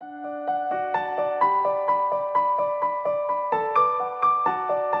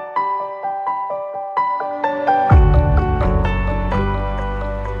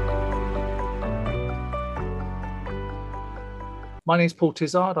My name is Paul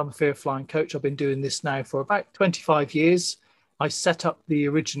Tizard. I'm a Fear of Flying coach. I've been doing this now for about 25 years. I set up the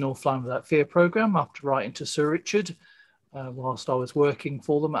original Flying Without Fear program after writing to Sir Richard whilst I was working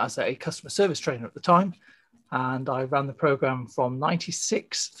for them as a customer service trainer at the time. And I ran the program from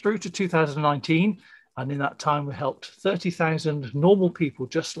 96 through to 2019. And in that time, we helped 30,000 normal people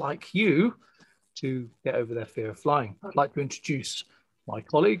just like you to get over their fear of flying. I'd like to introduce my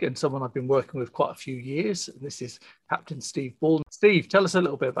colleague and someone I've been working with quite a few years. And this is Captain Steve Ball. Steve, tell us a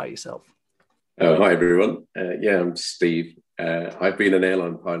little bit about yourself. Oh, hi, everyone. I'm Steve. I've been an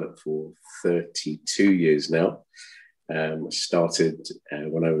airline pilot for 32 years now. Started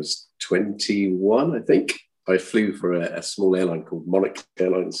when I was 21, I think. I flew for a small airline called Monarch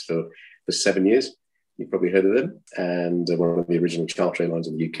Airlines for 7 years. You've probably heard of them. And one of the original charter airlines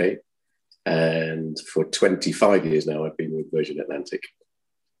in the UK. And for 25 years now, I've been with Virgin Atlantic.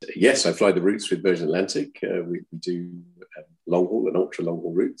 Yes, I fly the routes with Virgin Atlantic. We do long haul and ultra long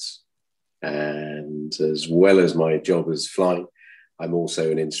haul routes. And as well as my job as flying, I'm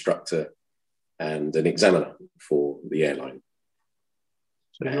also an instructor and an examiner for the airline.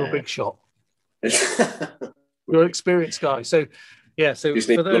 So you're a big shot. You're an experienced guy. So, yeah. So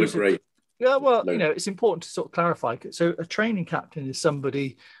for those, yeah, well, no. It's important to sort of clarify. So a training captain is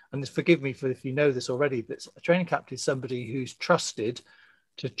somebody, and forgive me if you know this already, but a training captain is somebody who's trusted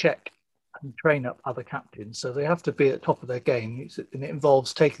to check and train up other captains. So they have to be at the top of their game. And it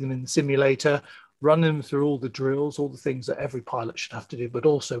involves taking them in the simulator, running them through all the drills, all the things that every pilot should have to do, but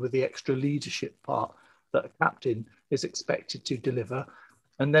also with the extra leadership part that a captain is expected to deliver.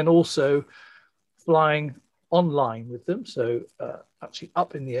 And then also flying online with them. So actually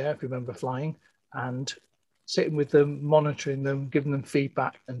up in the air, if you remember flying, and sitting with them, monitoring them, giving them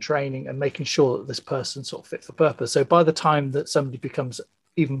feedback and training and making sure that this person's sort of fit for purpose. So by the time that somebody becomes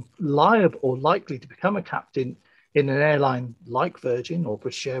even liable or likely to become a captain in an airline like Virgin or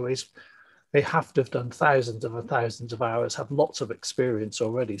British Airways, they have to have done thousands of hours, have lots of experience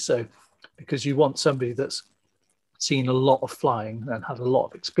already. So because you want somebody that's seen a lot of flying and had a lot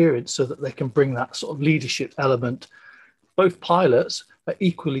of experience so that they can bring that sort of leadership element. Both pilots are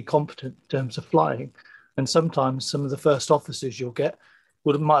equally competent in terms of flying. And sometimes some of the first officers you'll get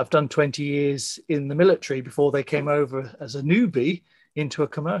might have done 20 years in the military before they came over as a newbie into a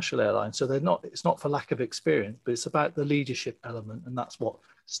commercial airline. So it's not for lack of experience, but it's about the leadership element. And that's what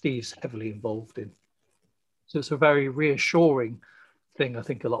Steve's heavily involved in. So it's a very reassuring thing I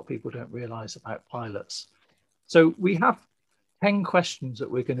think a lot of people don't realize about pilots. So we have 10 questions that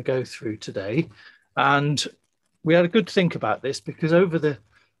we're going to go through today. And we had a good think about this because over the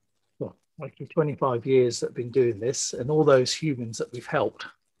 25 years that I've been doing this and all those humans that we've helped,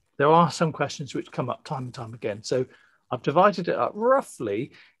 there are some questions which come up time and time again. So I've divided it up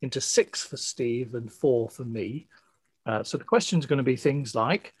roughly into 6 for Steve and 4 for me. So the questions are going to be things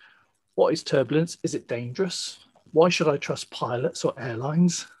like, what is turbulence? Is it dangerous? Why should I trust pilots or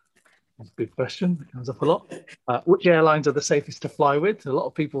airlines? That's a good question. It comes up a lot. Which airlines are the safest to fly with? A lot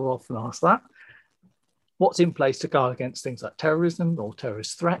of people often ask that. What's in place to guard against things like terrorism or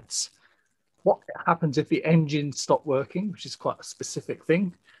terrorist threats? What happens if the engines stop working, which is quite a specific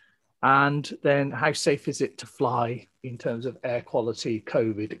thing? And then how safe is it to fly in terms of air quality,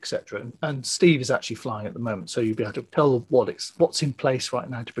 COVID, etc. And Steve is actually flying at the moment, so you'll be able to tell what's in place right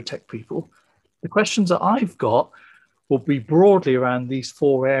now to protect people. The questions that I've got will be broadly around these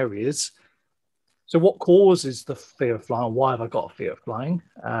 4 areas. So what causes the fear of flying? Why have I got a fear of flying?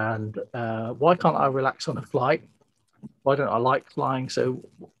 And why can't I relax on a flight? Why don't I like flying? So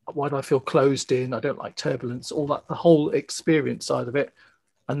why do I feel closed in? I don't like turbulence, all that, the whole experience side of it.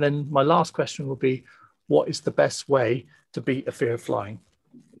 And then my last question will be, what is the best way to beat a fear of flying?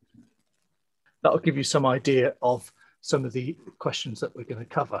 That'll give you some idea of some of the questions that we're going to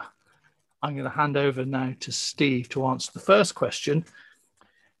cover. I'm going to hand over now to Steve to answer the first question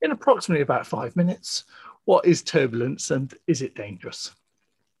in approximately about 5 minutes. What is turbulence and is it dangerous?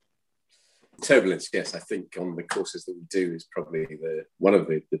 Turbulence, yes, I think on the courses that we do is probably one of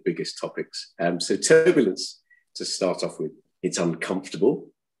the biggest topics. So turbulence, to start off with, it's uncomfortable,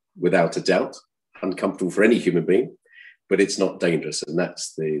 without a doubt, uncomfortable for any human being, but it's not dangerous. And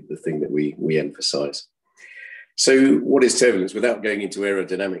that's the thing that we emphasize. So what is turbulence? Without going into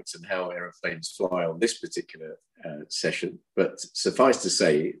aerodynamics and how aeroplanes fly on this particular session, but suffice to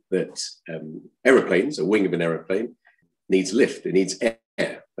say that aeroplanes, a wing of an aeroplane, needs lift, it needs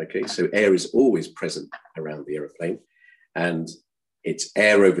air, okay? So air is always present around the aeroplane, and it's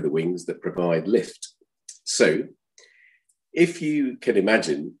air over the wings that provide lift. So if you can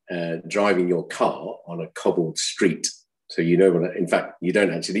imagine driving your car on a cobbled street, so in fact, you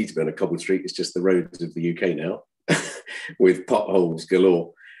don't actually need to be on a cobbled street, it's just the roads of the UK now. with potholes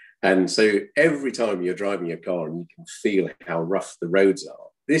galore. And so every time you're driving your car and you can feel how rough the roads are,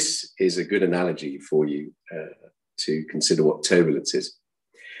 this is a good analogy for you to consider what turbulence is.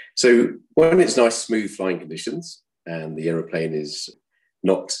 So when it's nice, smooth flying conditions and the aeroplane is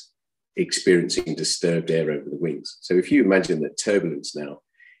not experiencing disturbed air over the wings. So if you imagine that turbulence now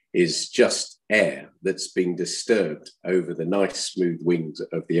is just air that's being disturbed over the nice, smooth wings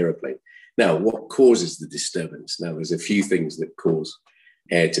of the aeroplane. Now, what causes the disturbance? Now, there's a few things that cause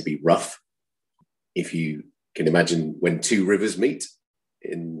air to be rough. If you can imagine when two rivers meet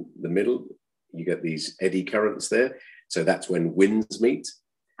in the middle, you get these eddy currents there. So that's when winds meet.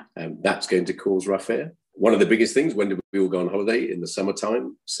 That's going to cause rough air. One of the biggest things, when do we all go on holiday? In the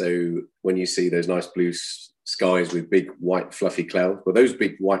summertime. So when you see those nice blue skies with big white fluffy clouds, well, those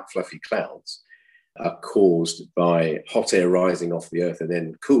big white fluffy clouds are caused by hot air rising off the earth and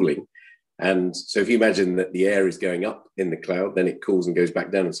then cooling. And so if you imagine that the air is going up in the cloud, then it cools and goes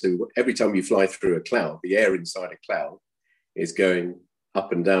back down. And so every time you fly through a cloud, the air inside a cloud is going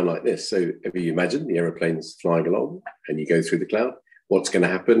up and down like this. So if you imagine the aeroplane's flying along and you go through the cloud, what's going to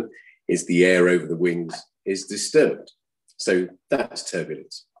happen is the air over the wings is disturbed. So that's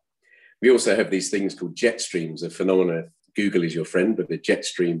turbulence. We also have these things called jet streams, a phenomena. Google is your friend, but the jet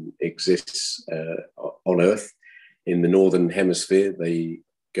stream exists on Earth. In the northern hemisphere, they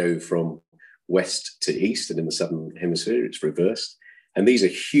go from west to east, and in the southern hemisphere, it's reversed. And these are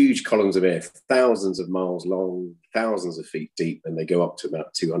huge columns of air, thousands of miles long, thousands of feet deep, and they go up to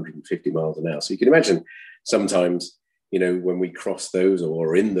about 250 miles an hour. So you can imagine sometimes, you know, when we cross those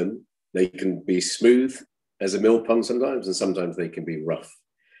or in them, they can be smooth as a mill pond sometimes, and sometimes they can be rough.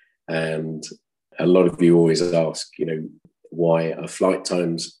 And a lot of you always ask, you know, why are flight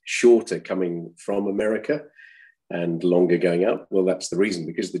times shorter coming from America and longer going up? Well, that's the reason,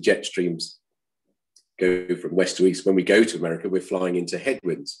 because the jet streams go from west to east. When we go to America, we're flying into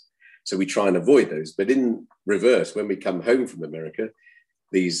headwinds. So we try and avoid those. But in reverse, when we come home from America,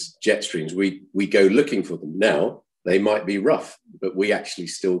 these jet streams, we go looking for them. Now, they might be rough, but we actually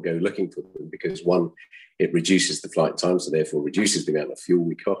still go looking for them because, one, it reduces the flight time, so therefore reduces the amount of fuel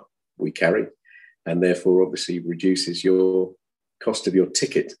we carry, and therefore obviously reduces your cost of your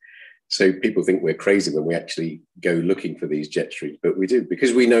ticket. So people think we're crazy when we actually go looking for these jet streams, but we do,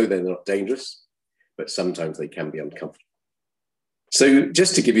 because we know they're not dangerous, but sometimes they can be uncomfortable. So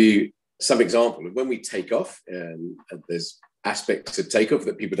just to give you some example, when we take off, there's aspects of takeoff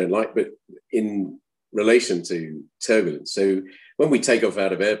that people don't like, but in relation to turbulence. So when we take off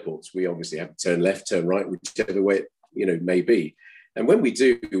out of airports, we obviously have to turn left, turn right, whichever way it may be. And when we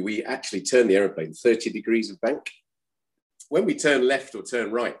do, we actually turn the aeroplane 30 degrees of bank. When we turn left or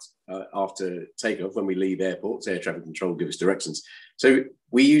turn right after takeoff, when we leave airports, air traffic control give us directions. So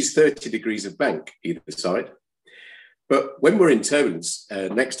we use 30 degrees of bank either side. But when we're in turbulence,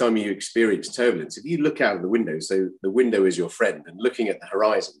 next time you experience turbulence, if you look out of the window, so the window is your friend and looking at the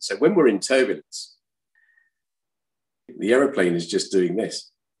horizon. So when we're in turbulence, the aeroplane is just doing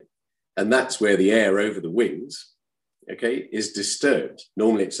this. And that's where the air over the wings, okay, is disturbed.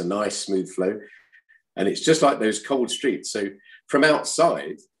 Normally it's a nice smooth flow. And it's just like those cold streets. So from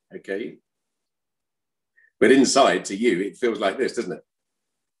outside, okay, but inside to you, it feels like this, doesn't it?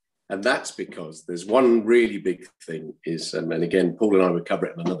 And that's because there's one really big thing is, and again, Paul and I would cover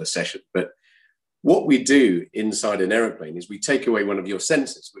it in another session, but what we do inside an aeroplane is we take away one of your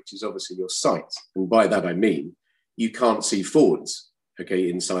senses, which is obviously your sight. And by that, I mean, you can't see forwards, okay,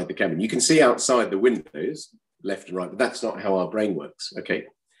 inside the cabin. You can see outside the windows, left and right, but that's not how our brain works, okay?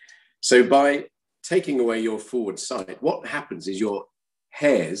 So by taking away your forward sight, what happens is your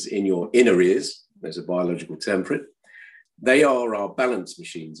hairs in your inner ears, there's a biological term for it, they are our balance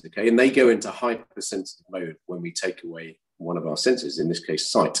machines, okay? And they go into hypersensitive mode when we take away one of our senses, in this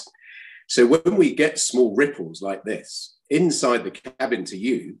case, sight. So when we get small ripples like this inside the cabin to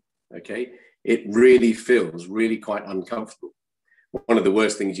you, okay, it really feels really quite uncomfortable. One of the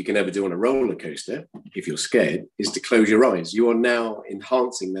worst things you can ever do on a roller coaster, if you're scared, is to close your eyes. You are now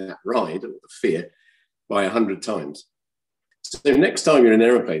enhancing that ride or the fear by 100 times. So next time you're in an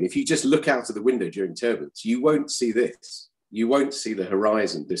aeroplane, if you just look out of the window during turbulence, you won't see this. You won't see the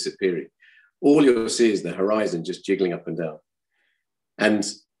horizon disappearing. All you'll see is the horizon just jiggling up and down. And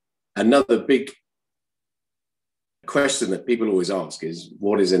another big question that people always ask is,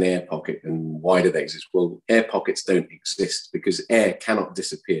 what is an air pocket and why do they exist? Well, air pockets don't exist because air cannot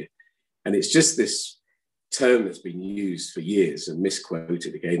disappear. And it's just this term that's been used for years and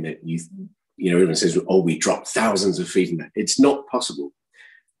misquoted again, that you know, everyone says, oh, we dropped thousands of feet in that. It's not possible.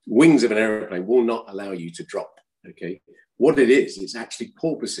 Wings of an airplane will not allow you to drop, okay? What it is, it's actually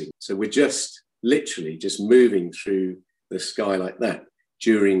porpoising. So we're just literally just moving through the sky like that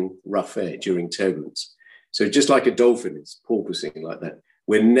during rough air, during turbulence. So just like a dolphin is porpoising like that,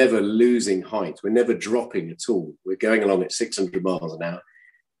 we're never losing height. We're never dropping at all. We're going along at 600 miles an hour.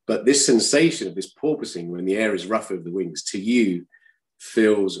 But this sensation of this porpoising when the air is rough over the wings to you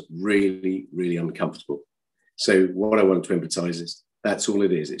feels really, really uncomfortable. So what I want to emphasize is that's all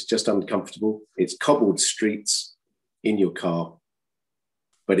it is. It's just uncomfortable. It's cobbled streets in your car,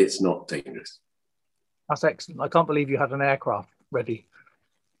 but it's not dangerous. That's excellent. I can't believe you had an aircraft ready.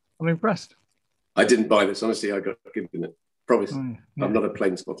 I'm impressed. I didn't buy this. Honestly, I got given it. Promise. Yeah. I'm not a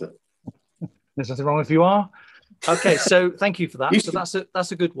plane spotter. There's nothing wrong if you are. Okay, so thank you for that. So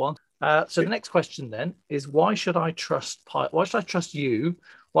that's a good one. So the next question then is, why should I trust you?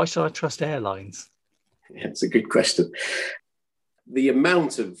 Why should I trust airlines? Yeah, it's a good question. The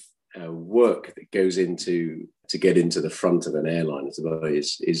amount of work that goes into to get into the front of an airline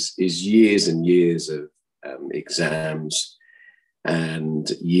is years and years of exams and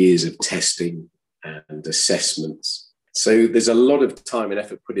years of testing and assessments. So there's a lot of time and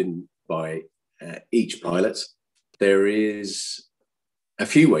effort put in by each pilot. There is a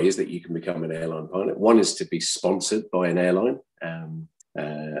few ways that you can become an airline pilot. One is to be sponsored by an airline.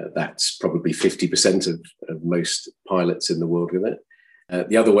 That's probably 50% of most pilots in the world with it.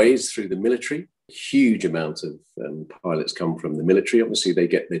 The other way is through the military. A huge amount of pilots come from the military. Obviously, they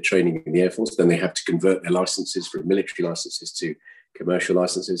get their training in the Air Force. Then they have to convert their licenses from military licenses to commercial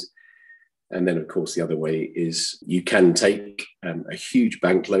licenses. And then, of course, the other way is you can take a huge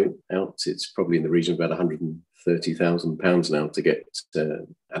bank loan out. It's probably in the region of about £130,000 now to get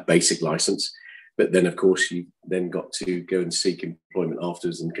a basic license. But then, of course, you then got to go and seek employment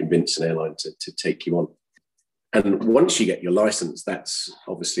afterwards and convince an airline to take you on. And once you get your license, that's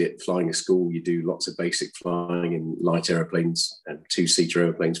obviously at flying school. You do lots of basic flying in light aeroplanes, and two-seater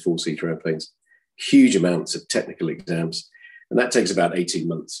airplanes, four-seater airplanes, huge amounts of technical exams. And that takes about 18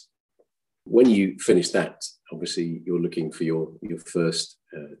 months. When you finish that, obviously, you're looking for your first,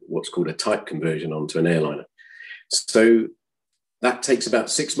 what's called a type conversion onto an airliner. So that takes about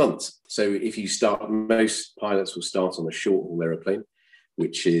 6 months. So if you start, most pilots will start on a short-haul aeroplane,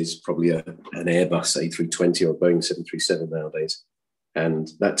 which is probably an Airbus A320 or a Boeing 737 nowadays. And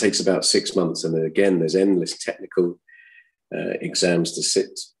that takes about 6 months. And then again, there's endless technical exams to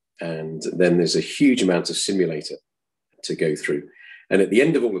sit. And then there's a huge amount of simulator to go through. And at the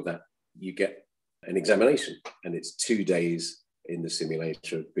end of all of that, you get an examination. And it's 2 days in the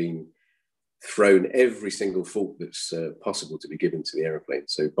simulator of being thrown every single fault that's possible to be given to the aeroplane.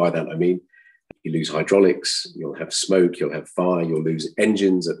 So by that, I mean, you lose hydraulics, you'll have smoke, you'll have fire, you'll lose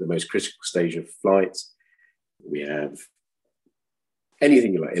engines at the most critical stage of flight. We have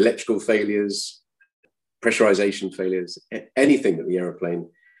anything you like, electrical failures, pressurization failures, anything that the aeroplane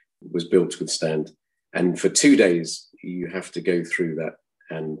was built to withstand. And for 2 days, you have to go through that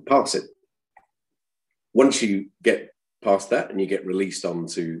and pass it. Once you get past that and you get released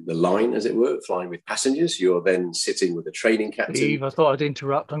onto the line, as it were, flying with passengers, you're then sitting with a training captain. Steve, I thought I'd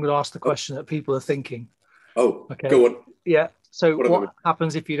interrupt. I'm going to ask the question that people are thinking. Oh, okay. Go on. Yeah. So what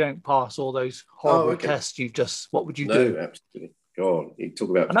happens if you don't pass all those horrible tests you've just, what would you do? No, absolutely. Go on. You talk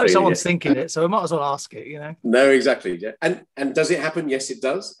about I know someone's thinking it, so I might as well ask it, No, exactly. Yeah. And does it happen? Yes, it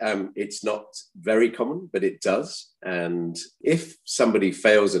does. It's not very common, but it does. And if somebody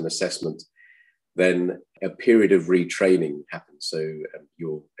fails an assessment, then a period of retraining happens. So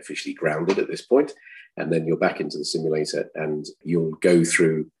you're officially grounded at this point, and then you're back into the simulator and you'll go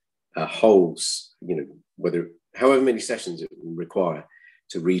through a whole, however many sessions it will require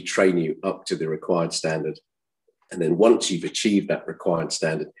to retrain you up to the required standard. And then once you've achieved that required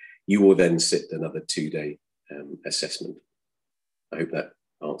standard, you will then sit another 2-day assessment. I hope that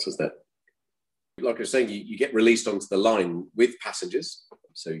answers that. Like I was saying, you get released onto the line with passengers.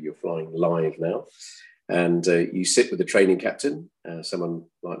 So you're flying live now. And you sit with the training captain, someone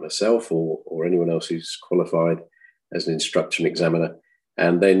like myself or anyone else who's qualified as an instructor and examiner.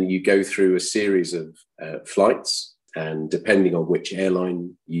 And then you go through a series of flights. And depending on which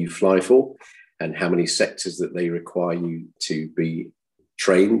airline you fly for, and how many sectors that they require you to be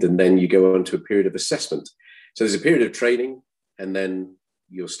trained. And then you go on to a period of assessment. So there's a period of training, and then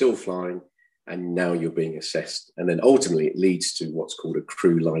you're still flying, and now you're being assessed. And then ultimately it leads to what's called a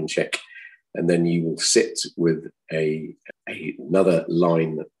crew line check. And then you will sit with another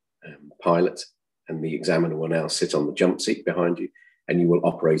line pilot, and the examiner will now sit on the jump seat behind you, and you will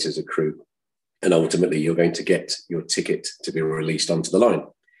operate as a crew. And ultimately you're going to get your ticket to be released onto the line.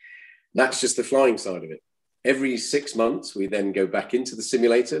 That's just the flying side of it. Every 6 months, we then go back into the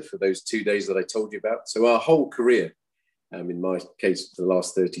simulator for those 2 days that I told you about. So our whole career, in my case, for the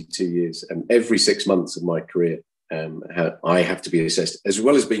last 32 years, and every 6 months of my career, how I have to be assessed, as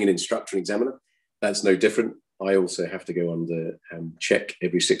well as being an instructor and examiner. That's no different. I also have to go under check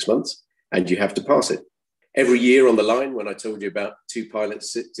every 6 months, and you have to pass it. Every year on the line, when I told you about 2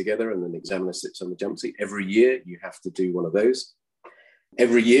 pilots sit together and an examiner sits on the jump seat, every year you have to do one of those.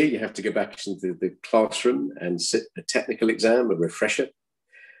 Every year you have to go back into the classroom and sit a technical exam, a refresher.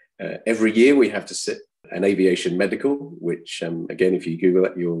 Every year we have to sit an aviation medical, which again, if you Google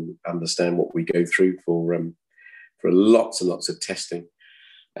it, you'll understand what we go through for lots and lots of testing.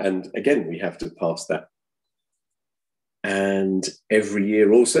 And again, we have to pass that. And every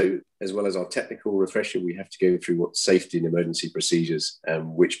year also, as well as our technical refresher, we have to go through what safety and emergency procedures,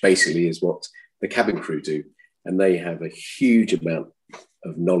 which basically is what the cabin crew do. And they have a huge amount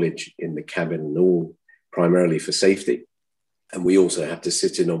of knowledge in the cabin, and all primarily for safety. And we also have to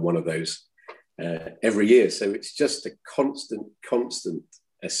sit in on one of those every year. So it's just a constant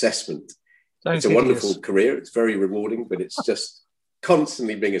assessment. It's a wonderful career. It's very rewarding, but it's just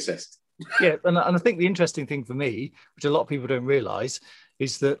constantly being assessed. Yeah, and I think the interesting thing for me, which a lot of people don't realise,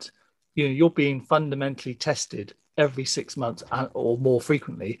 is that you're being fundamentally tested every 6 months or more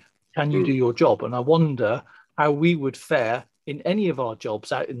frequently. Can you do your job? And I wonder how we would fare in any of our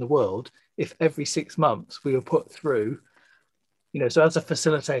jobs out in the world if every 6 months we were put through, so as a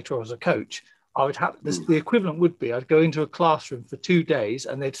facilitator or as a coach, I would have this. The equivalent would be I'd go into a classroom for 2 days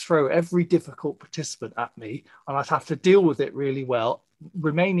and they'd throw every difficult participant at me, and I'd have to deal with it really well,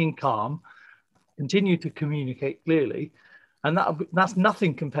 remaining calm, continue to communicate clearly. And that's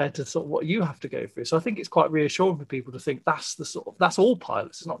nothing compared to sort of what you have to go through. So I think it's quite reassuring for people to think that's all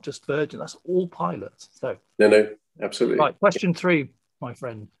pilots. It's not just Virgin, that's all pilots. So no, absolutely. Right, question 3, my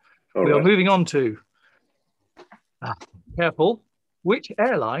friend. All we right. are moving on to careful. Which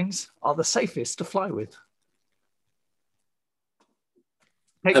airlines are the safest to fly with?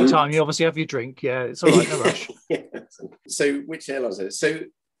 Take your time. You obviously have your drink. Yeah, it's all right. No rush. Yeah. So which airlines are there? So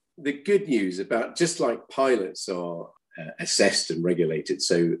the good news about, just like pilots are assessed and regulated,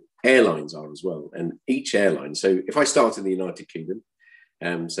 so airlines are as well. And each airline, so if I start in the United Kingdom,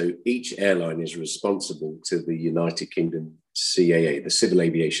 so each airline is responsible to the United Kingdom CAA, the Civil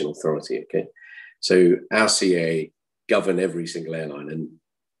Aviation Authority. Okay. So our CAA govern every single airline, and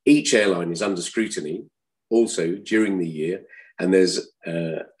each airline is under scrutiny also during the year. And there's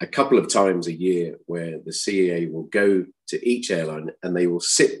a couple of times a year where the CAA will go to each airline and they will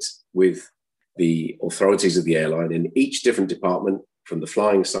sit with the authorities of the airline in each different department, from the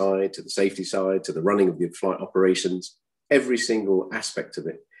flying side to the safety side to the running of the flight operations. Every single aspect of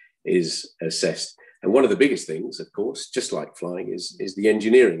it is assessed. And one of the biggest things, of course, just like flying, is the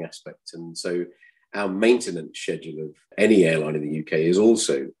engineering aspect. And so our maintenance schedule of any airline in the UK is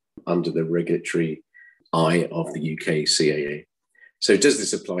also under the regulatory eye of the UK CAA. So does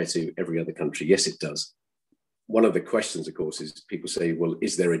this apply to every other country? Yes, it does. One of the questions, of course, is people say, well,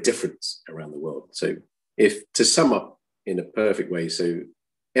 is there a difference around the world? So if, to sum up in a perfect way, so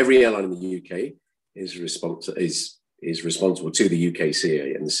every airline in the UK is responsible to the UK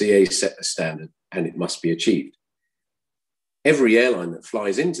CAA, and the CAA set a standard and it must be achieved. Every airline that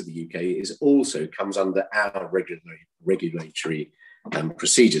flies into the UK also comes under our regulatory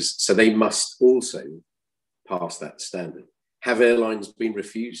procedures. So they must also pass that standard. Have airlines been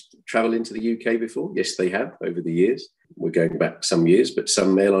refused to travel into the UK before? Yes, they have over the years. We're going back some years, but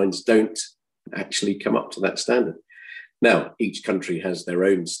some airlines don't actually come up to that standard. Now, each country has their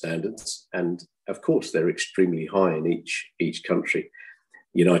own standards, and of course, they're extremely high in each country.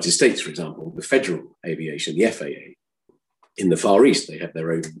 United States, for example, the Federal Aviation, the FAA. In the Far East, they have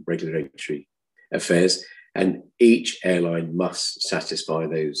their own regulatory affairs, and each airline must satisfy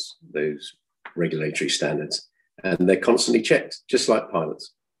those regulatory standards. And they're constantly checked, just like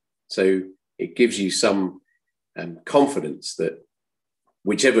pilots. So it gives you some confidence that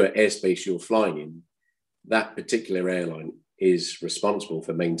whichever airspace you're flying in, that particular airline is responsible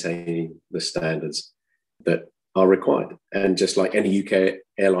for maintaining the standards that are required. And just like any UK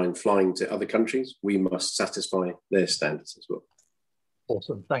airline flying to other countries, we must satisfy their standards as well.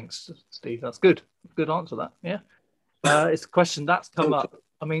 Awesome. Thanks, Steve. That's good. Good answer that. Yeah. It's a question that's come up.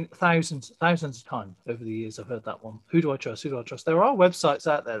 I mean, thousands of times over the years, I've heard that one. Who do I trust? Who do I trust? There are websites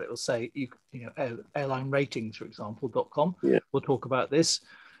out there that will say, airline ratings, for example, .com. Yeah. We'll talk about this.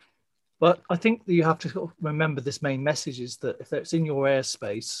 But I think that you have to sort of remember this main message is that if it's in your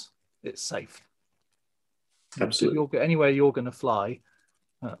airspace, it's safe. Absolutely. So anywhere you're going to fly,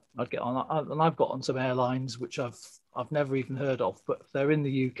 I'd get on. And I've got on some airlines which I've never even heard of, but if they're in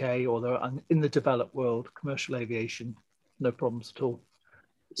the UK or they're in the developed world, commercial aviation, no problems at all.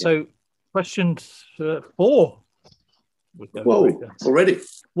 Yeah. So question 4. Whoa, already.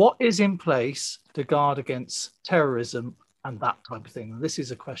 What is in place to guard against terrorism and that type of thing? This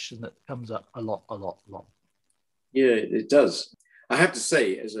is a question that comes up a lot. Yeah, it does. I have to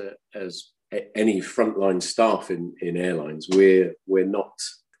say, as any frontline staff in airlines, we're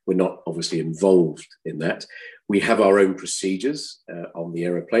not obviously involved in that. We have our own procedures on the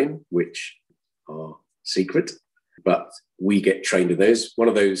aeroplane, which are secret, but we get trained in those. One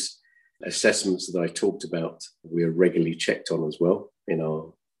of those assessments that I talked about, we're regularly checked on as well in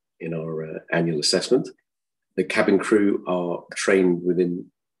our annual assessment. The cabin crew are trained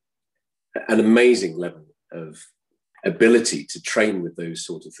within an amazing level of ability to train with those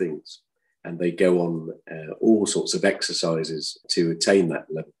sort of things, and they go on all sorts of exercises to attain that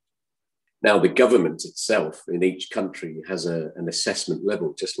level. Now, the government itself in each country has an assessment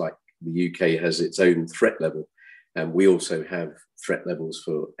level, just like the UK has its own threat level. And we also have threat levels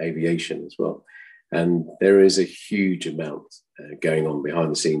for aviation as well. And there is a huge amount going on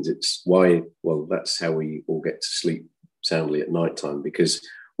behind the scenes. It's why, well, that's how we all get to sleep soundly at night time, because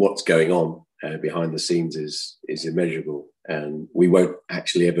what's going on behind the scenes is immeasurable. And we won't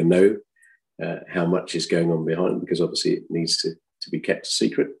actually ever know how much is going on behind, because obviously it needs to be kept a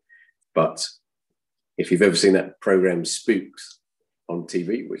secret. But if you've ever seen that program Spooks on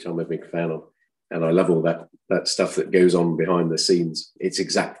TV, which I'm a big fan of, and I love all that stuff that goes on behind the scenes, it's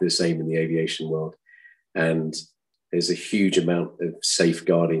exactly the same in the aviation world. And there's a huge amount of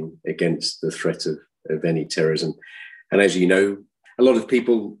safeguarding against the threat of any terrorism. And as you know, a lot of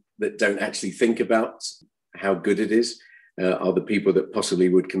people that don't actually think about how good it is are the people that possibly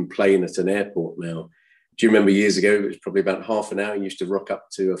would complain at an airport now. Do you remember years ago, it was probably about half an hour, you used to rock up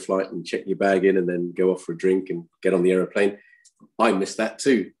to a flight and check your bag in and then go off for a drink and get on the aeroplane? I missed that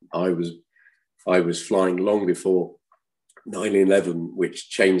too. I was flying long before 9/11, which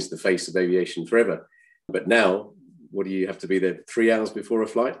changed the face of aviation forever. But now, what do you have to be there 3 hours before a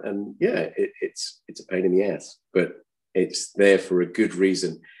flight? And yeah, it's a pain in the ass, but it's there for a good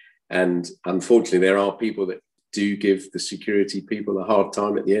reason. And unfortunately, there are people that do give the security people a hard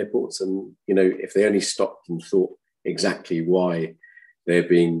time at the airports. And, you know, if they only stopped and thought exactly why they're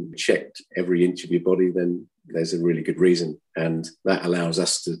being checked every inch of your body, then there's a really good reason. And that allows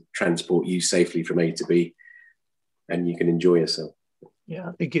us to transport you safely from A to B, and you can enjoy yourself. Yeah,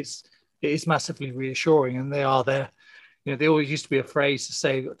 I think it is massively reassuring. And they are there. You know, there always used to be a phrase to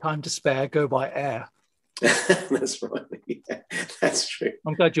say, time to spare, go by air. That's right. Yeah, that's true.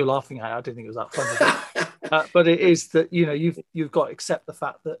 I'm glad you're laughing at it. I didn't think it was that funny. But it is that, you know, you've got to accept the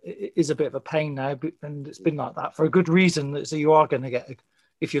fact that it is a bit of a pain now, and it's been like that for a good reason. So you are going to get,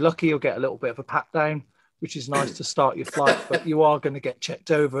 if you're lucky, you'll get a little bit of a pat down, which is nice to start your flight, but you are going to get checked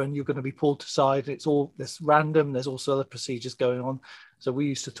over and you're going to be pulled aside. It's all this random. There's also other procedures going on. So we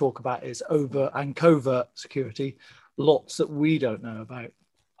used to talk about is overt and covert security, lots that we don't know about.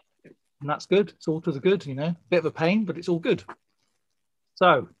 And that's good. It's all to the good, you know, bit of a pain, but it's all good.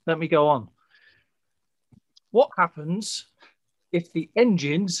 So let me go on. What happens if the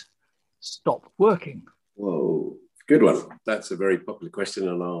engines stop working? Whoa, good one. That's a very popular question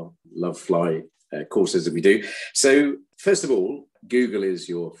on our Love Fly courses that we do. So first of all, Google is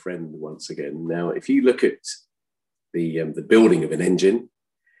your friend once again. Now, if you look at the building of an engine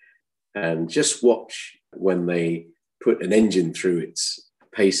and just watch when they put an engine through its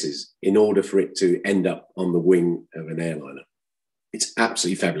paces in order for it to end up on the wing of an airliner. It's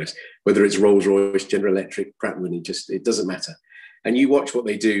absolutely fabulous. Whether it's Rolls-Royce, General Electric, Pratt & Whitney, it doesn't matter. And you watch what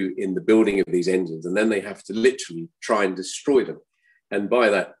they do in the building of these engines, and then they have to literally try and destroy them. And by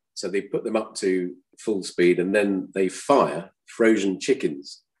that, so they put them up to full speed, and then they fire frozen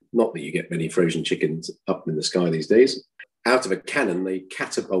chickens. Not that you get many frozen chickens up in the sky these days. Out of a cannon, they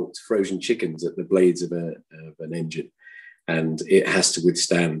catapult frozen chickens at the blades of an engine. And it has to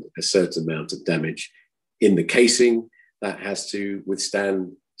withstand a certain amount of damage in the casing. That has to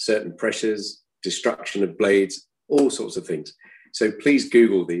withstand certain pressures, destruction of blades, all sorts of things. So please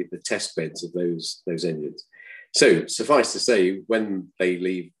Google the test beds of those engines. So suffice to say, when they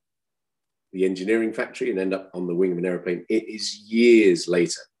leave the engineering factory and end up on the wing of an aeroplane, it is years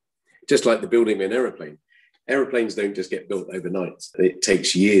later. Just like the building of an aeroplane. Aeroplanes don't just get built overnight. It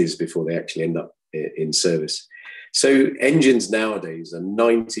takes years before they actually end up in service. So engines nowadays are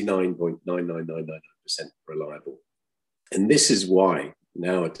 99.9999% reliable. And this is why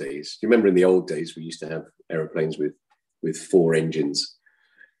nowadays, you remember in the old days, we used to have aeroplanes with 4 engines.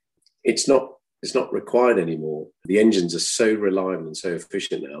 It's not required anymore. The engines are so reliable and so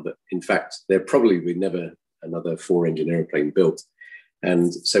efficient now that, in fact, there probably will never another 4-engine aeroplane built.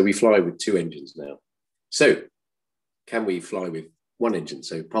 And so we fly with 2 engines now. So can we fly with one engine.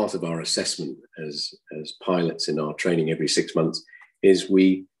 So part of our assessment as pilots in our training every 6 months is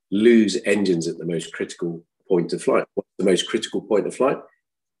we lose engines at the most critical point of flight. What's the most critical point of flight?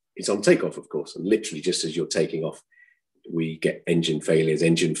 It's on takeoff, of course. And literally just as you're taking off, we get engine failures,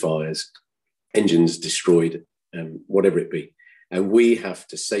 engine fires, engines destroyed, whatever it be. And we have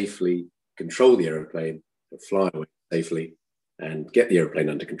to safely control the aeroplane, fly away safely, and get the aeroplane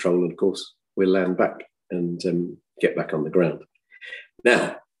under control. And of course, we'll land back and get back on the ground.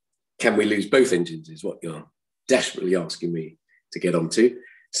 Now, can we lose both engines is what you're desperately asking me to get onto.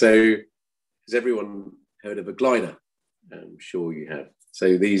 So has everyone heard of a glider? I'm sure you have.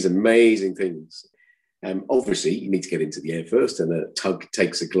 So these amazing things. Obviously, you need to get into the air first, and a tug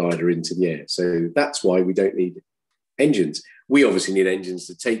takes a glider into the air. So that's why we don't need engines. We obviously need engines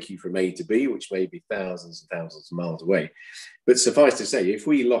to take you from A to B, which may be thousands and thousands of miles away. But suffice to say, if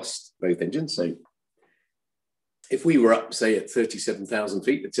we lost both engines, so if we were up, say, at 37,000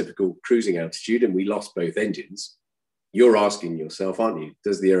 feet, the typical cruising altitude, and we lost both engines, you're asking yourself, aren't you,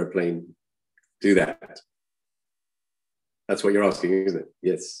 does the aeroplane do that? That's what you're asking, isn't it?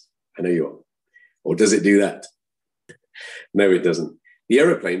 Yes, I know you are. Or does it do that? No, it doesn't. The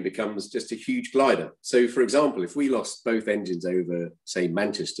aeroplane becomes just a huge glider. So, for example, if we lost both engines over, say,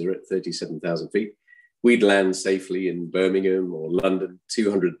 Manchester at 37,000 feet, we'd land safely in Birmingham or London,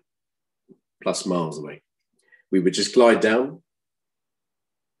 200 plus miles away. We would just glide down,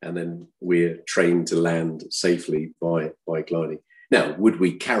 and then we're trained to land safely by gliding. Now, would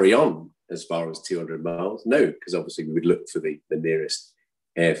we carry on as far as 200 miles? No, because obviously we would look for the nearest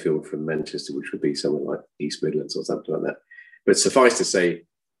airfield from Manchester, which would be somewhere like East Midlands or something like that. But suffice to say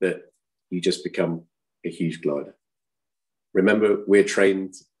that you just become a huge glider. Remember, we're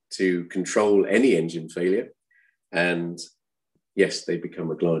trained to control any engine failure, and yes, they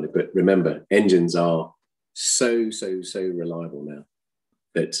become a glider. But remember, engines are so reliable now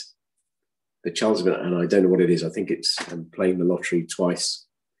that the chance of it, and I don't know what it is, I think it's playing the lottery twice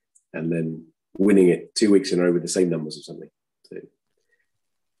and then winning it 2 weeks in a row with the same numbers or something. So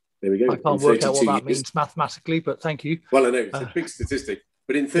there we go. I can't work out what that means mathematically, but thank you. Well, I know it's a big statistic,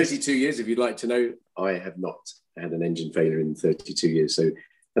 but in 32 years, if you'd like to know, I have not had an engine failure in 32 years. So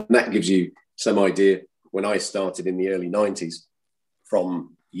and that gives you some idea. When I started in the early 90s,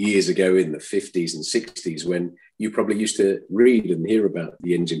 from years ago in the 50s and 60s, when you probably used to read and hear about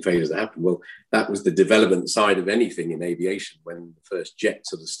the engine failures that happened. Well, that was the development side of anything in aviation when the first jet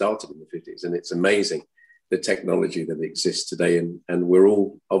sort of started in the 50s. And it's amazing the technology that exists today. And we're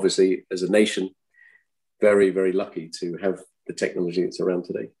all, obviously, as a nation, very, very lucky to have the technology that's around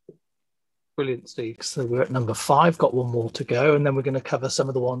today. Brilliant, Steve. So we're at number 5, got one more to go. And then we're going to cover some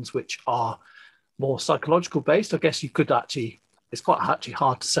of the ones which are more psychological based. I guess you could actually, it's quite actually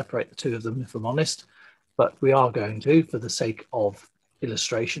hard to separate the two of them, if I'm honest, but we are going to for the sake of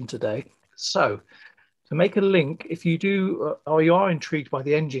illustration today. So to make a link, if you do, or you are intrigued by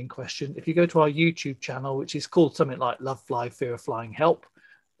the engine question, if you go to our YouTube channel, which is called something like Love Fly, Fear of Flying Help,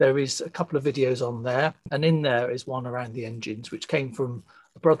 there is a couple of videos on there. And in there is one around the engines, which came from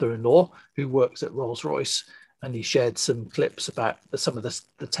a brother-in-law who works at Rolls-Royce. And he shared some clips about some of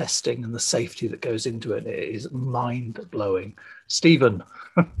the testing and the safety that goes into it. It is mind-blowing. Stephen,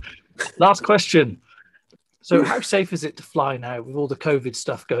 last question. So how safe is it to fly now with all the COVID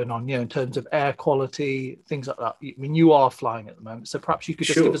stuff going on, in terms of air quality, things like that? I mean, you are flying at the moment, so perhaps you could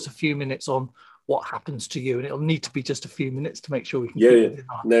just give us a few minutes on what happens to you, and it'll need to be just a few minutes to make sure we can keep it in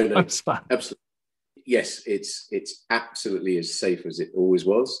our time span. Absolutely. Yes, it's absolutely as safe as it always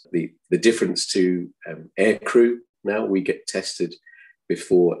was. The difference to air crew now, we get tested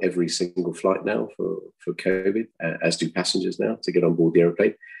before every single flight now for COVID, as do passengers now to get on board the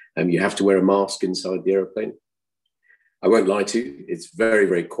aeroplane. You have to wear a mask inside the aeroplane. I won't lie to you, it's very,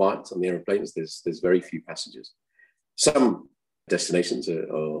 very quiet on the aeroplanes. There's very few passengers. Some destinations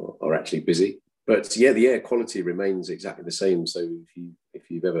are actually busy. But yeah, the air quality remains exactly the same. So if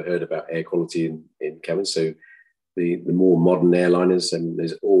you've ever heard about air quality in cabins, so the more modern airliners, and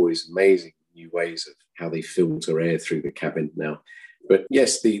there's always amazing new ways of how they filter air through the cabin now. But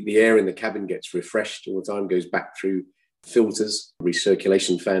yes, the air in the cabin gets refreshed all the time, goes back through filters,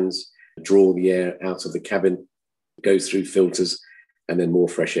 recirculation fans, draw the air out of the cabin, goes through filters, and then more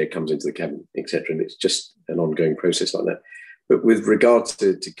fresh air comes into the cabin, etc. And it's just an ongoing process like that. But with regards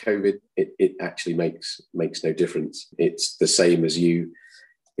to COVID, it actually makes no difference. It's the same as you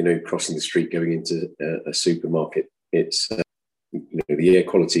crossing the street going into a supermarket. It's the air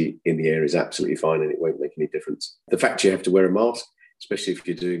quality in the air is absolutely fine, and it won't make any difference. The fact you have to wear a mask, especially if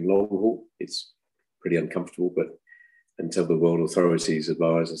you're doing long haul, it's pretty uncomfortable. But until the world authorities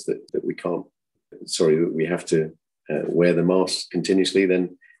advise us that we can't, that we have to wear the mask continuously,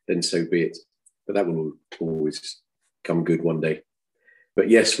 then so be it. But that will always come good one day. But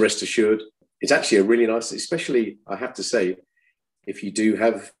yes, rest assured, it's actually a really nice, especially I have to say, if you do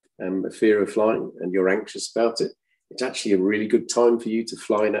have a fear of flying and you're anxious about it, it's actually a really good time for you to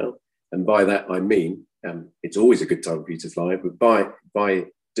fly now. And by that, I mean, it's always a good time for you to fly, but by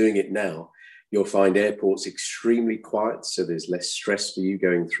doing it now, you'll find airports extremely quiet. So there's less stress for you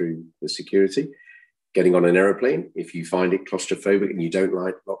going through the security. Getting on an aeroplane, if you find it claustrophobic and you don't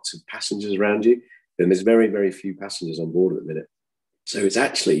like lots of passengers around you, then there's very, very few passengers on board at the minute. So it's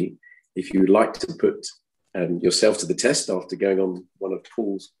actually, if you would like to put yourself to the test after going on one of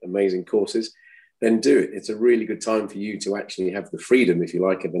Paul's amazing courses, then do it. It's a really good time for you to actually have the freedom, if you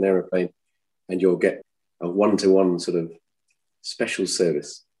like, of an aeroplane, and you'll get a one-to-one sort of special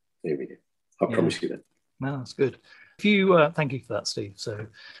service. There we go. I promise you that. No, that's good. If you thank you for that, Steve. So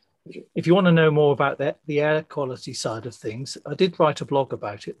if you want to know more about the air quality side of things, I did write a blog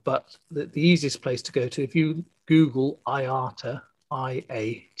about it, but the easiest place to go to, if you Google IATA,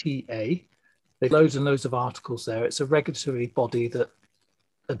 IATA, there's loads and loads of articles there. It's a regulatory body that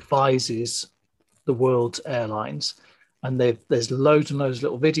advises the world's airlines. And there's loads and loads of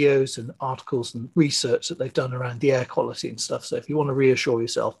little videos and articles and research that they've done around the air quality and stuff. So if you want to reassure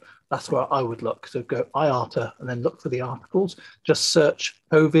yourself, that's where I would look. So go IATA and then look for the articles. Just search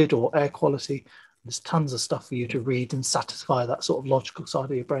COVID or air quality. There's tons of stuff for you to read and satisfy that sort of logical side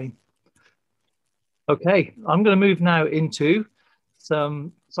of your brain. Okay, I'm going to move now into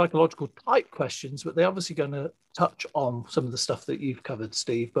some psychological type questions, but they're obviously going to touch on some of the stuff that you've covered,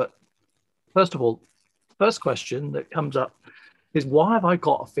 Steve. But first of all, first question that comes up is, why have I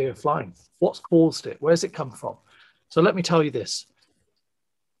got a fear of flying? What's caused it? Where's it come from? So let me tell you this.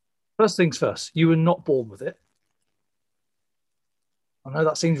 First things first, you were not born with it. I know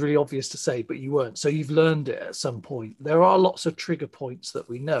that seems really obvious to say, but you weren't. So you've learned it at some point. There are lots of trigger points that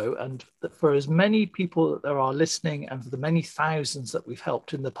we know, and that for as many people that there are listening and for the many thousands that we've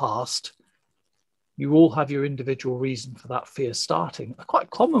helped in the past, you all have your individual reason for that fear starting. Quite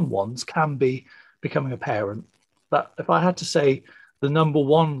common ones can be becoming a parent. That if I had to say the number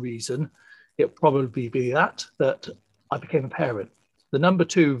one reason, it'd probably be that I became a parent. The number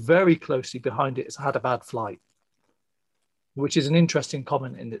two, very closely behind it, is I had a bad flight, which is an interesting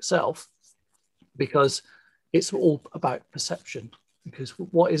comment in itself, because it's all about perception. Because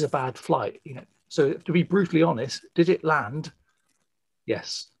what is a bad flight? So to be brutally honest, did it land?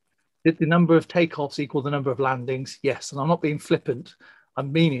 Yes. Did the number of takeoffs equal the number of landings? Yes. And I'm not being flippant.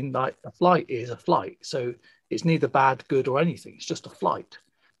 I'm meaning like a flight is a flight. So it's neither bad, good, or anything. It's just a flight.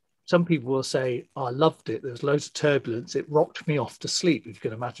 Some people will say, oh, I loved it. There was loads of turbulence. It rocked me off to sleep, if you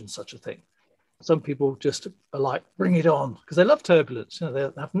can imagine such a thing. Some people just are like, bring it on, because they love turbulence. They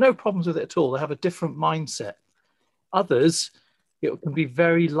have no problems with it at all. They have a different mindset. Others, it can be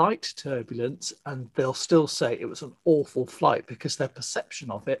very light turbulence, and they'll still say it was an awful flight because their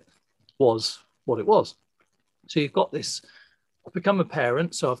perception of it was what it was. So you've got this, I've become a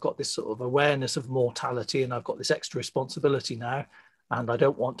parent, so I've got this sort of awareness of mortality, and I've got this extra responsibility now, and I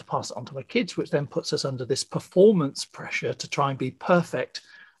don't want to pass it on to my kids, which then puts us under this performance pressure to try and be perfect,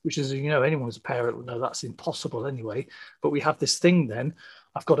 which is, anyone who's a parent will know that's impossible anyway. But we have this thing then,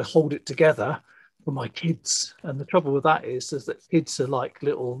 I've got to hold it together for my kids. And the trouble with that is that kids are like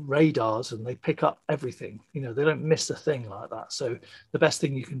little radars, and they pick up everything. They don't miss a thing like that. So the best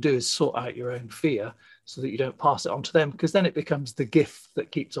thing you can do is sort out your own fear so that you don't pass it on to them, because then it becomes the gift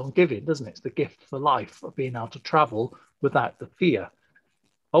that keeps on giving, doesn't it? It's the gift for life of being able to travel without the fear.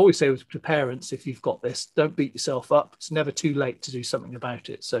 I always say to parents, if you've got this, don't beat yourself up. It's never too late to do something about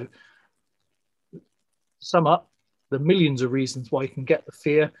it. So sum up, the millions of reasons why you can get the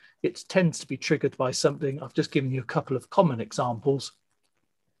fear. It tends to be triggered by something. I've just given you a couple of common examples,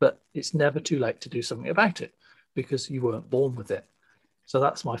 but it's never too late to do something about it because you weren't born with it. So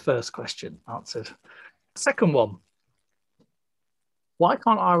that's my first question answered. Second one, why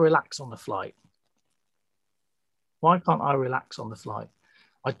can't I relax on the flight? Why can't I relax on the flight?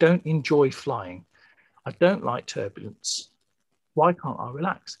 I don't enjoy flying. I don't like turbulence. Why can't I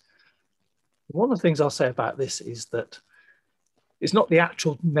relax? One of the things I'll say about this is that it's not the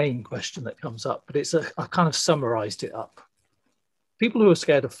actual main question that comes up, but I kind of summarized it up. People who are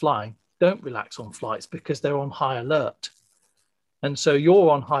scared of flying don't relax on flights because they're on high alert. And so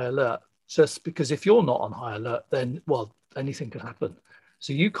you're on high alert just because if you're not on high alert, then, well, anything could happen.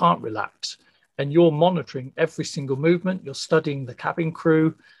 So you can't relax. And you're monitoring every single movement. You're studying the cabin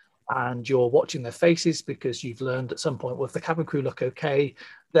crew, and you're watching their faces because you've learned at some point, well, if the cabin crew look okay,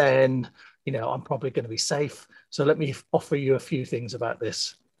 then, I'm probably going to be safe. So let me offer you a few things about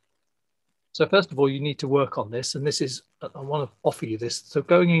this. So first of all, you need to work on this. And this is, I want to offer you this. So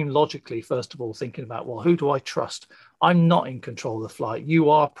going in logically, first of all, thinking about, well, who do I trust? I'm not in control of the flight. You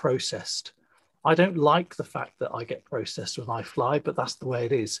are processed. I don't like the fact that I get processed when I fly, but that's the way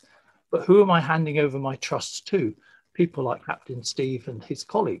it is. But who am I handing over my trusts to? People like Captain Steve and his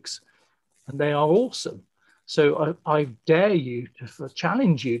colleagues. And they are awesome. So I dare you to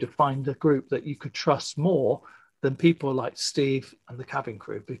challenge you to find a group that you could trust more than people like Steve and the cabin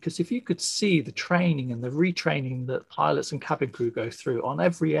crew. Because if you could see the training and the retraining that pilots and cabin crew go through on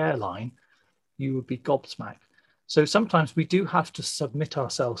every airline, you would be gobsmacked. So sometimes we do have to submit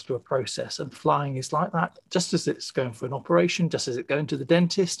ourselves to a process, and flying is like that, just as it's going for an operation, just as it's going to the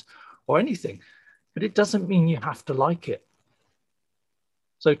dentist or anything. But it doesn't mean you have to like it.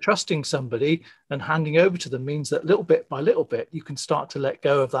 So trusting somebody and handing over to them means that little bit by little bit, you can start to let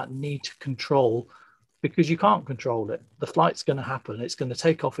go of that need to control, because you can't control it. The flight's going to happen. It's going to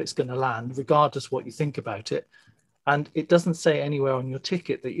take off. It's going to land, regardless what you think about it. And it doesn't say anywhere on your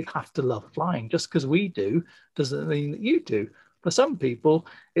ticket that you have to love flying. Just because we do doesn't mean that you do. For some people,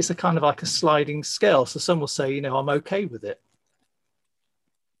 it's a kind of like a sliding scale. So some will say, you know, I'm okay with it.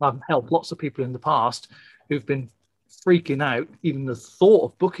 I've helped lots of people in the past who've been freaking out, even the thought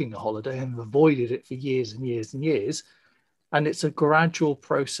of booking a holiday, and have avoided it for years and years and years. And it's a gradual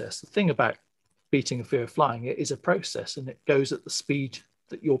process. The thing about beating a fear of flying, it is a process, and it goes at the speed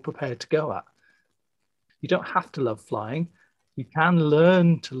that you're prepared to go at. You don't have to love flying. You can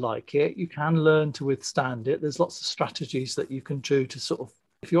learn to like it. You can learn to withstand it. There's lots of strategies that you can do to sort of,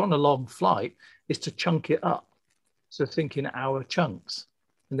 if you're on a long flight, is to chunk it up. So think in hour chunks,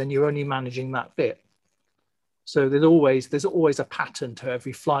 and then you're only managing that bit. So there's always a pattern to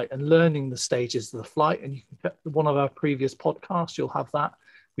every flight, and learning the stages of the flight. And you can, one of our previous podcasts, you'll have that.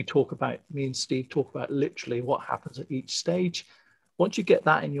 Me and Steve talk about literally what happens at each stage. Once you get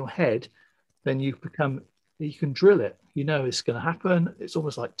that in your head, then you can drill it. You know it's going to happen. It's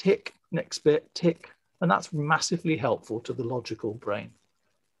almost like tick, next bit, tick. And that's massively helpful to the logical brain.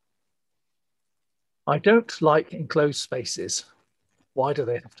 I don't like enclosed spaces. Why do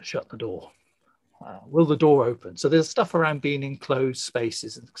they have to shut the door? Will the door open? So there's stuff around being in closed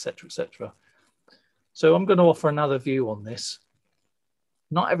spaces, et cetera, et cetera. So I'm going to offer another view on this.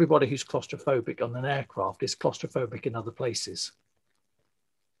 Not everybody who's claustrophobic on an aircraft is claustrophobic in other places.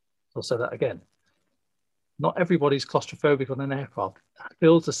 I'll say that again. Not everybody's claustrophobic on an aircraft. It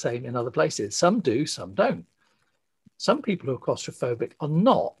feels the same in other places. Some do, some don't. Some people who are claustrophobic are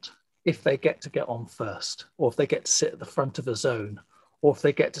not if they get on first, or if they get to sit at the front of a zone, or if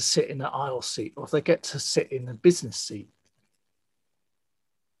they get to sit in an aisle seat, or if they get to sit in a business seat.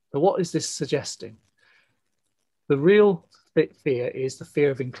 So what is this suggesting? The real fear is the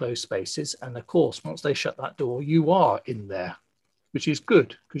fear of enclosed spaces. And of course, once they shut that door, you are in there, which is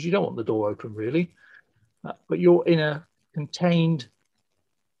good because you don't want the door open really. But you're in a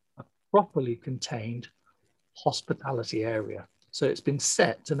properly contained hospitality area. So it's been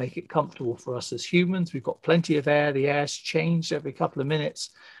set to make it comfortable for us as humans. We've got plenty of air. The air's changed every couple of minutes.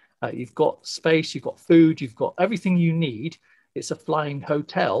 You've got space, you've got food, you've got everything you need. It's a flying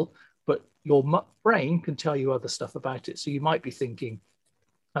hotel, but your brain can tell you other stuff about it. So you might be thinking,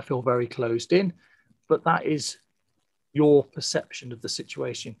 I feel very closed in, but that is your perception of the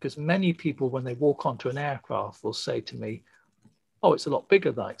situation. Because many people, when they walk onto an aircraft, will say to me, oh, it's a lot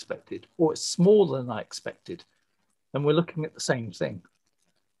bigger than I expected, or it's smaller than I expected. And we're looking at the same thing.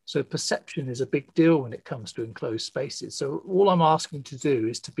 So perception is a big deal when it comes to enclosed spaces. So all I'm asking to do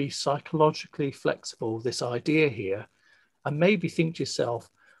is to be psychologically flexible with this idea here, and maybe think to yourself,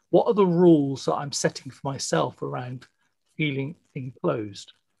 what are the rules that I'm setting for myself around feeling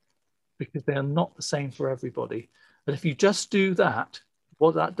enclosed? Because they are not the same for everybody. And if you just do that,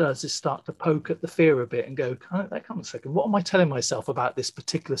 what that does is start to poke at the fear a bit and go, come a second, what am I telling myself about this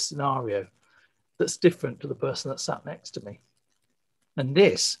particular scenario that's different to the person that sat next to me? And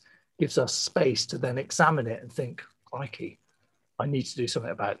this gives us space to then examine it and think, crikey, I need to do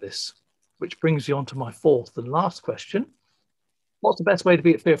something about this. Which brings you on to my fourth and last question. What's the best way to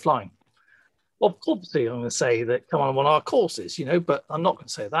beat fear of flying? Well, obviously, I'm going to say that come on one of our courses, but I'm not going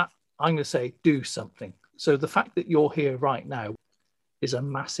to say that. I'm going to say do something. So the fact that you're here right now is a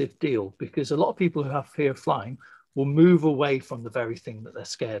massive deal, because a lot of people who have fear of flying will move away from the very thing that they're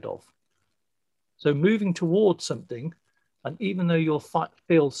scared of. So moving towards something, and even though you'll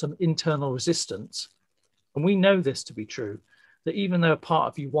feel some internal resistance, and we know this to be true, that even though a part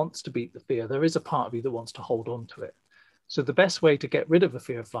of you wants to beat the fear, there is a part of you that wants to hold on to it. So the best way to get rid of a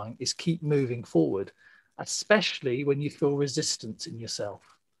fear of flying is keep moving forward, especially when you feel resistance in yourself.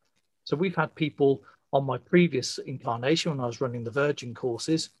 So we've had people on my previous incarnation when I was running the Virgin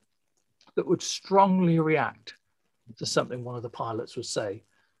courses, that would strongly react to something one of the pilots would say,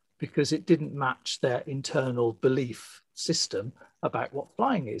 because it didn't match their internal belief system about what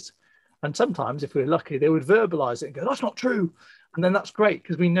flying is. And sometimes, if we're lucky, they would verbalize it and go, that's not true. And then that's great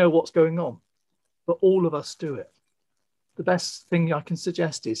because we know what's going on. But all of us do it. The best thing I can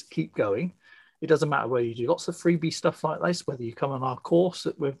suggest is keep going. It doesn't matter whether you do lots of freebie stuff like this, whether you come on our course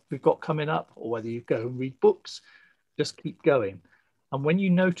that we've got coming up, or whether you go and read books, just keep going. And when you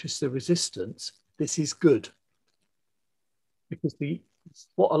notice the resistance, this is good. Because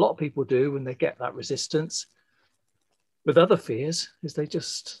what a lot of people do when they get that resistance with other fears is they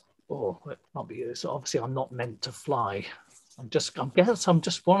just, it can't be this. Obviously, I'm not meant to fly. I guess I'm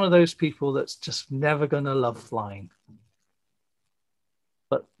just one of those people that's just never going to love flying.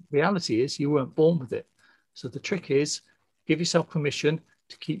 But reality is you weren't born with it. So the trick is give yourself permission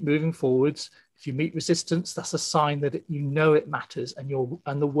to keep moving forwards. If you meet resistance, that's a sign that you know it matters and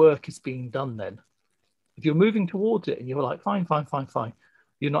the work is being done then. If you're moving towards it and you're like, fine,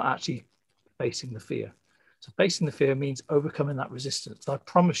 you're not actually facing the fear. So facing the fear means overcoming that resistance. I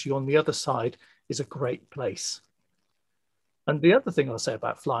promise you on the other side is a great place. And the other thing I'll say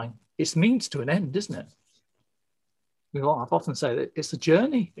about flying, it's means to an end, isn't it? I've often said that it's a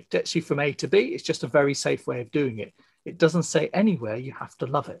journey. It gets you from A to B. It's just a very safe way of doing it. It doesn't say anywhere you have to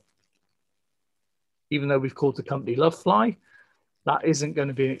love it. Even though we've called the company Love Fly, that isn't going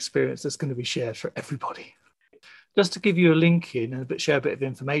to be an experience that's going to be shared for everybody. Just to give you a link in and share a bit of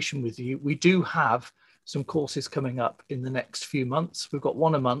information with you, we do have some courses coming up in the next few months. We've got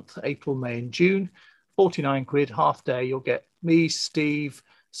one a month, April, May and June, 49 quid, half day. You'll get me, Steve,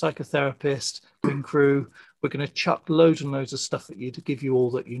 psychotherapist, wing crew. We're going to chuck loads and loads of stuff at you to give you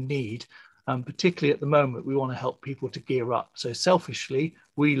all that you need. Particularly at the moment, we want to help people to gear up. So selfishly,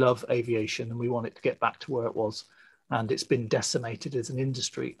 we love aviation and we want it to get back to where it was. And it's been decimated as an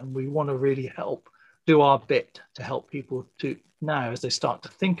industry. And we want to really help do our bit to help people to now, as they start to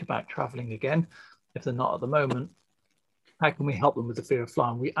think about traveling again, if they're not at the moment, how can we help them with the fear of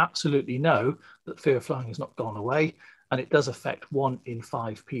flying? We absolutely know that fear of flying has not gone away, and it does affect 1 in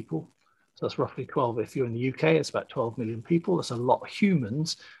 5 people. So that's roughly 12. If you're in the UK, it's about 12 million people. That's a lot of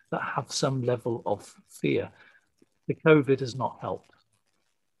humans that have some level of fear. The COVID has not helped.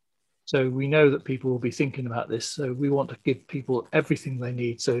 So we know that people will be thinking about this. So we want to give people everything they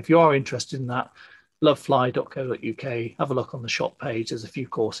need. So if you are interested in that, lovefly.co.uk, have a look on the shop page. There's a few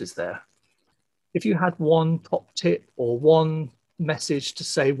courses there. If you had one top tip or one message to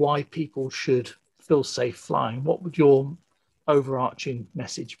say why people should feel safe flying, what would your overarching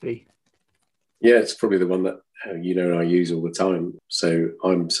message be? Yeah, it's probably the one that I use all the time. So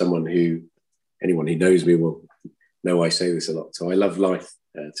I'm someone who, anyone who knows me will know I say this a lot. So I love life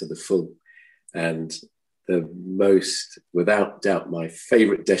to the full. And the most, without doubt, my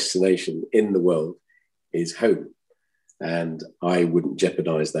favorite destination in the world is home. And I wouldn't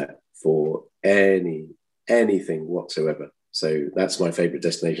jeopardize that for anything whatsoever. So that's my favorite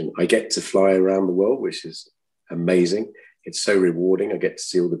destination. I get to fly around the world, which is amazing. It's so rewarding. I get to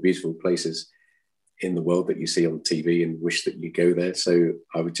see all the beautiful places in the world that you see on TV and wish that you go there. So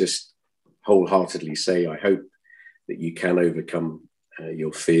I would just wholeheartedly say, I hope that you can overcome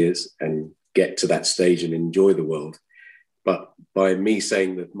your fears and get to that stage and enjoy the world. But by me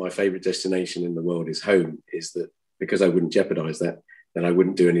saying that my favorite destination in the world is home, is that because I wouldn't jeopardize that, then I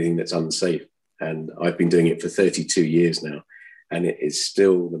wouldn't do anything that's unsafe. And I've been doing it for 32 years now. And it is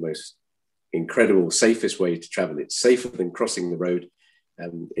still the most incredible, safest way to travel. It's safer than crossing the road.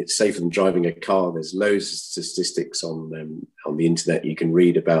 It's safer than driving a car. There's loads of statistics on the internet you can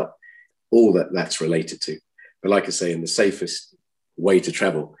read about all that's related to. But like I say, in the safest way to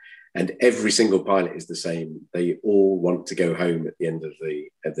travel, and every single pilot is the same. They all want to go home at the end of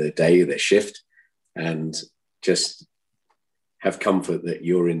the day, their shift, and just have comfort that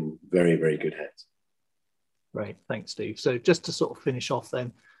you're in very, very good hands. Great, thanks, Steve. So just to sort of finish off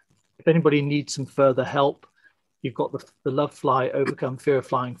then, if anybody needs some further help, you've got the Love Fly Overcome Fear of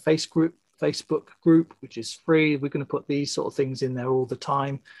Flying Facebook group, which is free. We're going to put these sort of things in there all the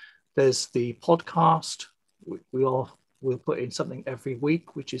time. There's the podcast. We'll put in something every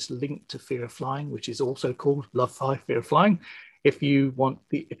week, which is linked to Fear of Flying, which is also called Love Fly Fear of Flying. If you've got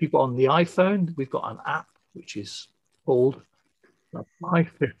on the iPhone, we've got an app which is called Love Fly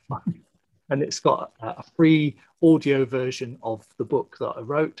Fear of Flying, and it's got a free audio version of the book that I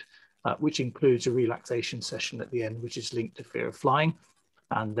wrote, which includes a relaxation session at the end, which is linked to Fear of Flying.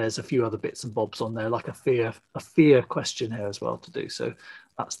 And there's a few other bits and bobs on there, like a fear questionnaire as well to do. So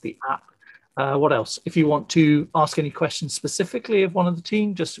that's the app. What else? If you want to ask any questions specifically of one of the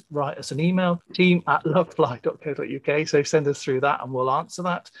team, just write us an email, team@lovefly.co.uk. So send us through that and we'll answer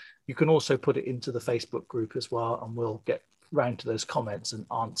that. You can also put it into the Facebook group as well, and we'll get round to those comments and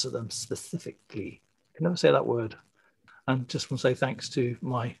answer them specifically. I can never say that word. And just want to say thanks to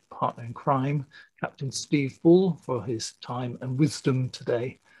my partner in crime, Captain Steve Bull, for his time and wisdom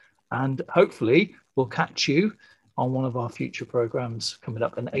today. And hopefully we'll catch you on one of our future programs coming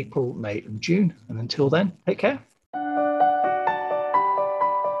up in April, May and June. And until then, take care.